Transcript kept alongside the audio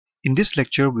In this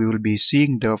lecture, we will be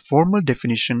seeing the formal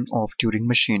definition of Turing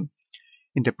machine.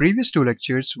 In the previous two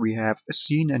lectures, we have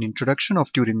seen an introduction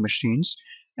of Turing machines,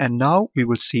 and now we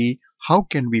will see how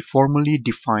can we formally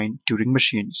define Turing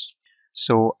machines.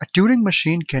 So, a Turing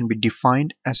machine can be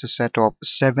defined as a set of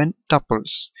 7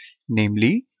 tuples,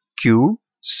 namely Q,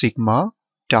 sigma,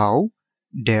 tau,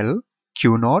 del,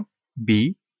 Q0,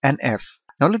 B, and F.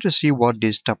 Now let us see what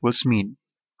these tuples mean.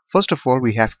 First of all,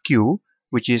 we have Q,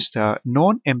 which is the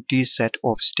non-empty set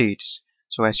of states.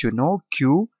 So as you know,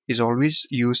 Q is always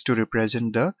used to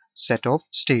represent the set of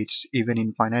states, even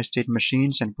in finite state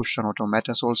machines and push-on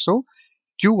automatas also.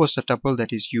 Q was the tuple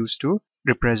that is used to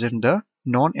represent the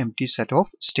non-empty set of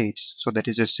states. So that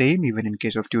is the same even in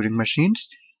case of Turing machines.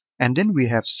 And then we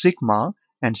have sigma,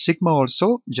 and sigma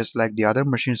also, just like the other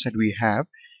machines that we have,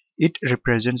 it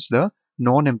represents the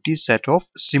non-empty set of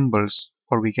symbols,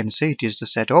 or we can say it is the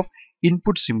set of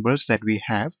input symbols that we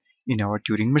have in our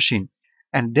Turing machine.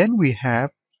 And then we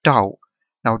have tau.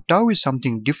 Now tau is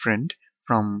something different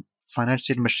from finite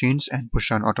state machines and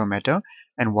push-on automata.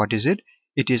 And what is it?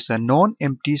 It is a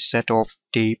non-empty set of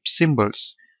tape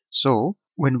symbols. So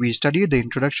when we studied the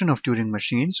introduction of Turing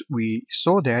machines, we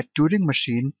saw that Turing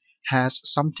machine has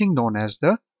something known as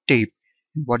the tape.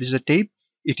 What is a tape?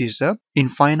 It is a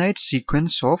infinite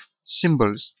sequence of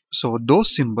symbols. So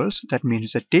those symbols, that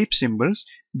means the tape symbols,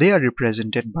 they are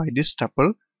represented by this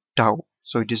tuple tau.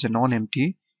 So it is a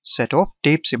non-empty set of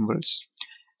tape symbols.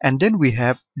 And then we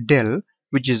have del,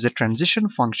 which is the transition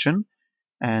function.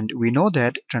 And we know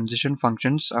that transition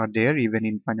functions are there even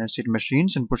in finite state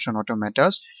machines and push-on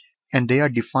automatas. And they are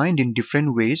defined in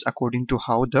different ways according to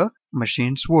how the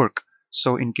machines work.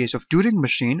 So in case of Turing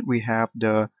machine, we have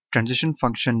the transition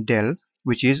function del,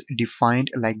 which is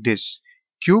defined like this: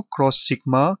 Q cross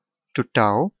sigma to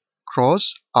tau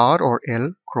cross R or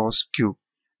L cross Q.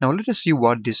 Now let us see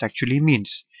what this actually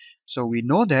means. So we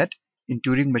know that in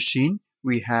Turing machine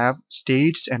we have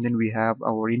states, and then we have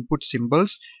our input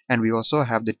symbols, and we also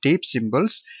have the tape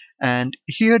symbols. And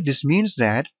here this means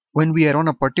that when we are on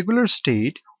a particular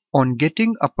state, on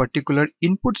getting a particular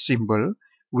input symbol,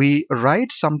 we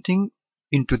write something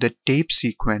into the tape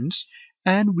sequence,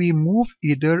 and we move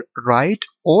either right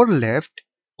or left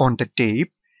on the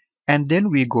tape, and then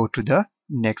we go to the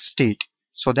next state.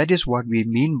 So that is what we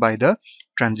mean by the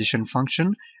transition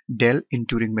function del in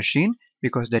Turing machine,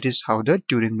 because that is how the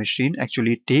Turing machine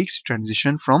actually takes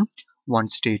transition from one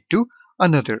state to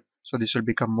another. So this will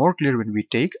become more clear when we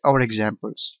take our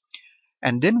examples.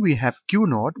 And then we have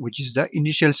Q0, which is the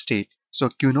initial state. So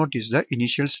Q0 is the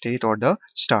initial state or the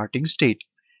starting state.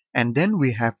 And then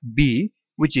we have B,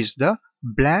 which is the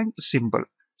blank symbol.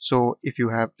 So if you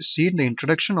have seen the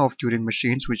introduction of Turing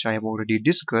machines, which I have already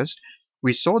discussed,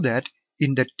 we saw that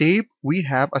in the tape we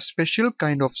have a special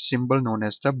kind of symbol known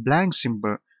as the blank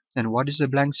symbol. And what is the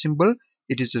blank symbol?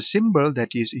 It is a symbol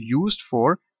that is used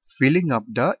for filling up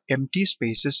the empty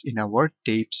spaces in our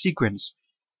tape sequence.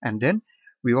 And then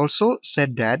we also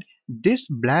said that this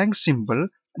blank symbol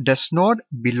does not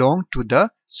belong to the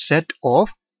set of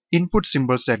input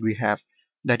symbols that we have.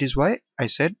 That is why I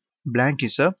said blank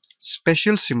is a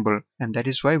special symbol, and that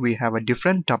is why we have a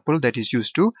different tuple that is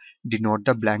used to denote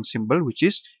the blank symbol, which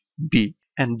is B.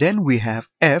 And then we have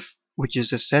F, which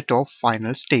is a set of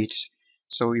final states.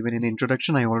 So even in the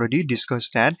introduction I already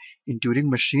discussed that in Turing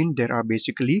machine there are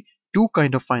basically two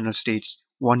kind of final states.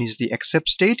 One is the accept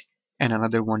state and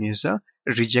another one is a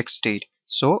reject state.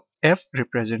 So F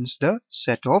represents the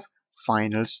set of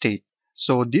final state.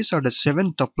 So these are the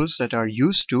 7 tuples that are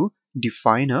used to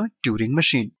define a Turing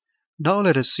machine. Now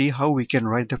let us see how we can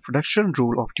write the production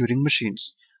rule of Turing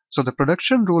machines. So the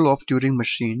production rule of Turing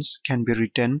machines can be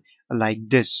written like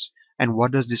this. And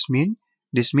what does this mean?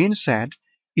 This means that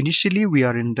initially we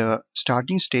are in the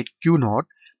starting state Q0,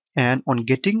 and on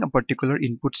getting a particular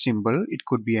input symbol, it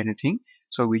could be anything.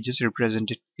 So we just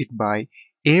represent it by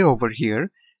A over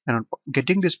here, and on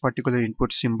getting this particular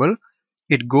input symbol,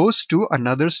 it goes to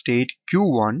another state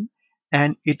Q1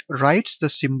 and it writes the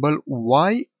symbol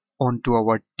Y onto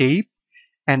our tape,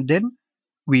 and then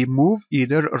we move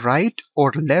either right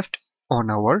or left on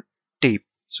our tape.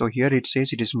 So here it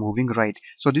says it is moving right.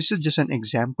 So this is just an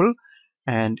example,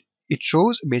 and it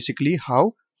shows basically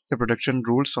how the production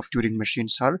rules of Turing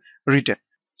machines are written.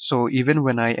 So even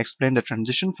when I explain the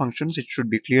transition functions, it should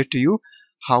be clear to you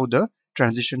how the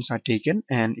transitions are taken,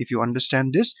 and if you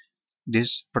understand this,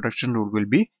 this production rule will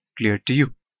be clear to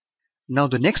you. Now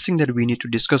the next thing that we need to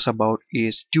discuss about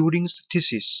is Turing's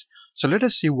thesis. So let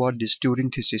us see what this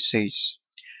Turing thesis says.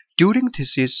 Turing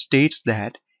thesis states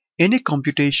that any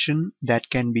computation that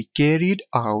can be carried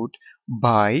out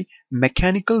by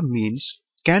mechanical means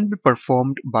can be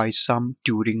performed by some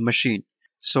Turing machine.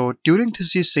 So Turing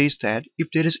thesis says that if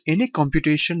there is any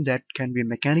computation that can be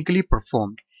mechanically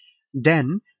performed,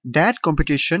 then that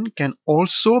computation can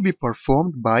also be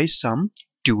performed by some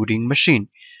Turing machine.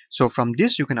 So from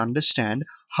this you can understand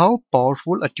how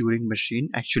powerful a Turing machine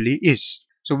actually is.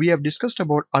 So we have discussed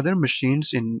about other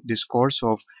machines in this course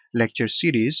of lecture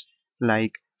series,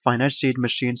 like finite state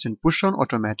machines and push-on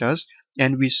automatas,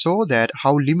 and we saw that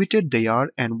how limited they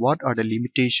are and what are the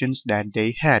limitations that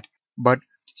they had. But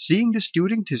seeing this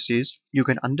Turing thesis, you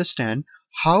can understand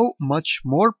how much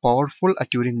more powerful a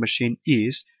Turing machine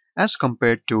is as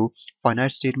compared to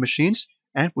finite state machines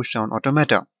and push-down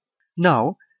automata.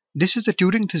 Now, this is the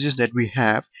Turing thesis that we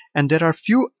have, and there are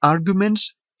few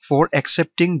arguments for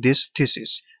accepting this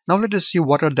thesis. Now let us see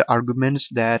what are the arguments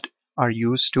that are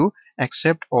used to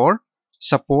accept or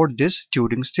support this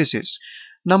Turing thesis.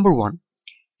 Number one,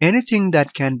 anything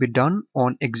that can be done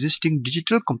on existing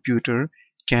digital computer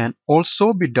can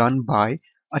also be done by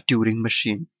a Turing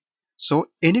machine. So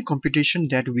any computation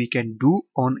that we can do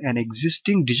on an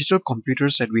existing digital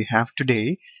computers that we have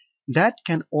today, that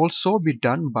can also be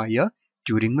done by a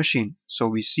Turing machine. So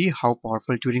we see how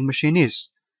powerful Turing machine is.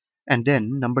 And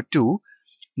then number two,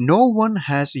 no one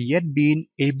has yet been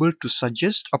able to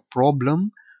suggest a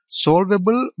problem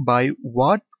solvable by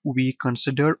what we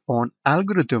consider an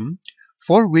algorithm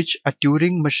for which a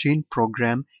Turing machine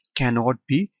program cannot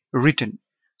be written.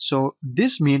 So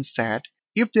this means that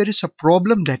if there is a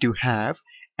problem that you have,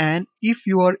 and if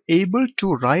you are able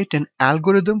to write an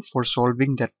algorithm for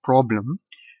solving that problem,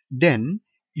 then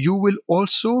you will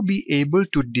also be able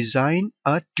to design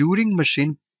a Turing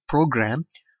machine program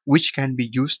which can be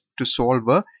used to solve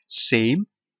a same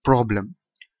problem.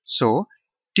 So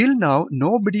till now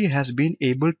nobody has been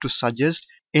able to suggest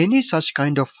any such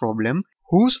kind of problem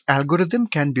whose algorithm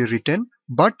can be written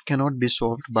but cannot be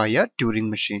solved by a Turing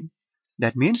machine.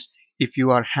 That means if you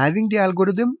are having the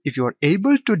algorithm, if you are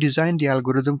able to design the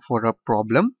algorithm for a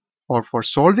problem or for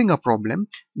solving a problem,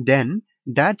 then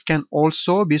that can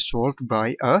also be solved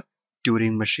by a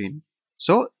Turing machine.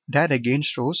 So that again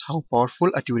shows how powerful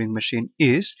a Turing machine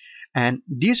is, and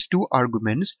these two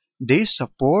arguments, they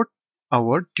support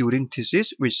our Turing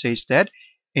thesis, which says that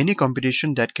any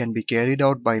computation that can be carried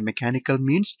out by mechanical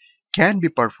means can be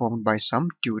performed by some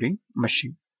Turing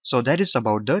machine. So that is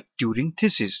about the Turing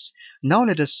thesis. Now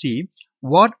let us see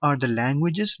what are the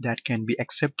languages that can be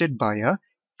accepted by a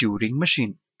Turing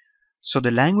machine. So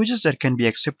the languages that can be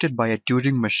accepted by a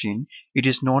Turing machine, it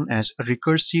is known as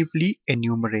recursively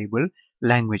enumerable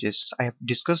languages. I have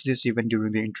discussed this even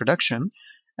during the introduction,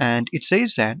 and it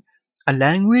says that a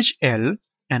language L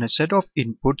and a set of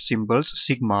input symbols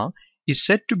sigma is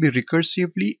said to be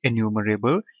recursively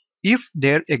enumerable if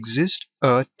there exists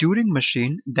a Turing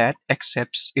machine that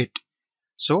accepts it.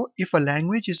 So if a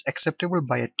language is acceptable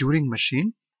by a Turing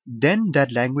machine, then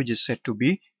that language is said to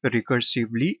be a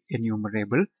recursively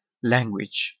enumerable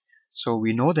language. So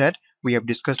we know that we have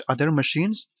discussed other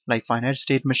machines like finite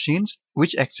state machines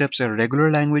which accepts regular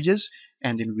languages,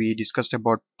 and then we discussed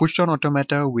about push-on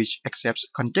automata which accepts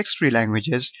context-free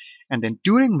languages, and then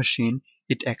Turing machine,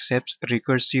 it accepts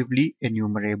recursively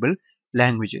enumerable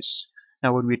languages.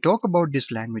 Now when we talk about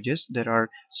these languages, there are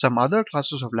some other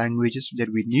classes of languages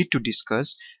that we need to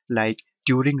discuss, like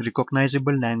Turing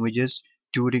recognizable languages,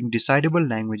 Turing decidable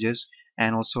languages,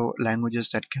 and also languages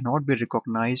that cannot be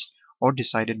recognized or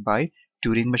decided by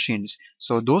Turing machines.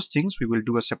 So those things we will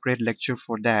do a separate lecture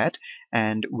for that,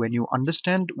 and when you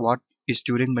understand what is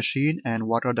Turing machine and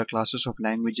what are the classes of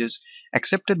languages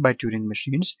accepted by Turing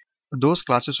machines, those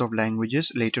classes of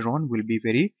languages later on will be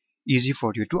very easy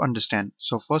for you to understand.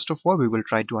 So first of all, we will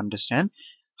try to understand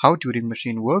how Turing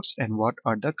machine works and what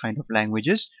are the kind of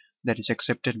languages that is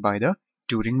accepted by the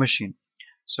Turing machine.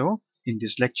 So in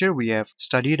this lecture, we have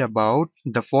studied about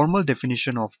the formal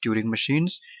definition of Turing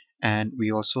machines, and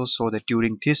we also saw the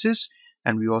Turing thesis,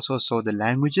 and we also saw the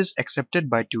languages accepted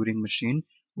by Turing machine,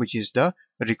 which is the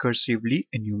recursively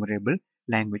enumerable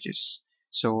languages.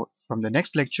 So from the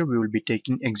next lecture, we will be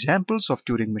taking examples of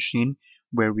Turing machine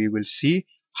where we will see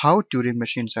how Turing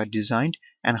machines are designed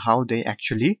and how they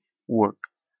actually work.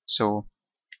 So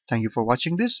thank you for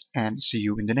watching this, and see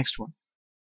you in the next one.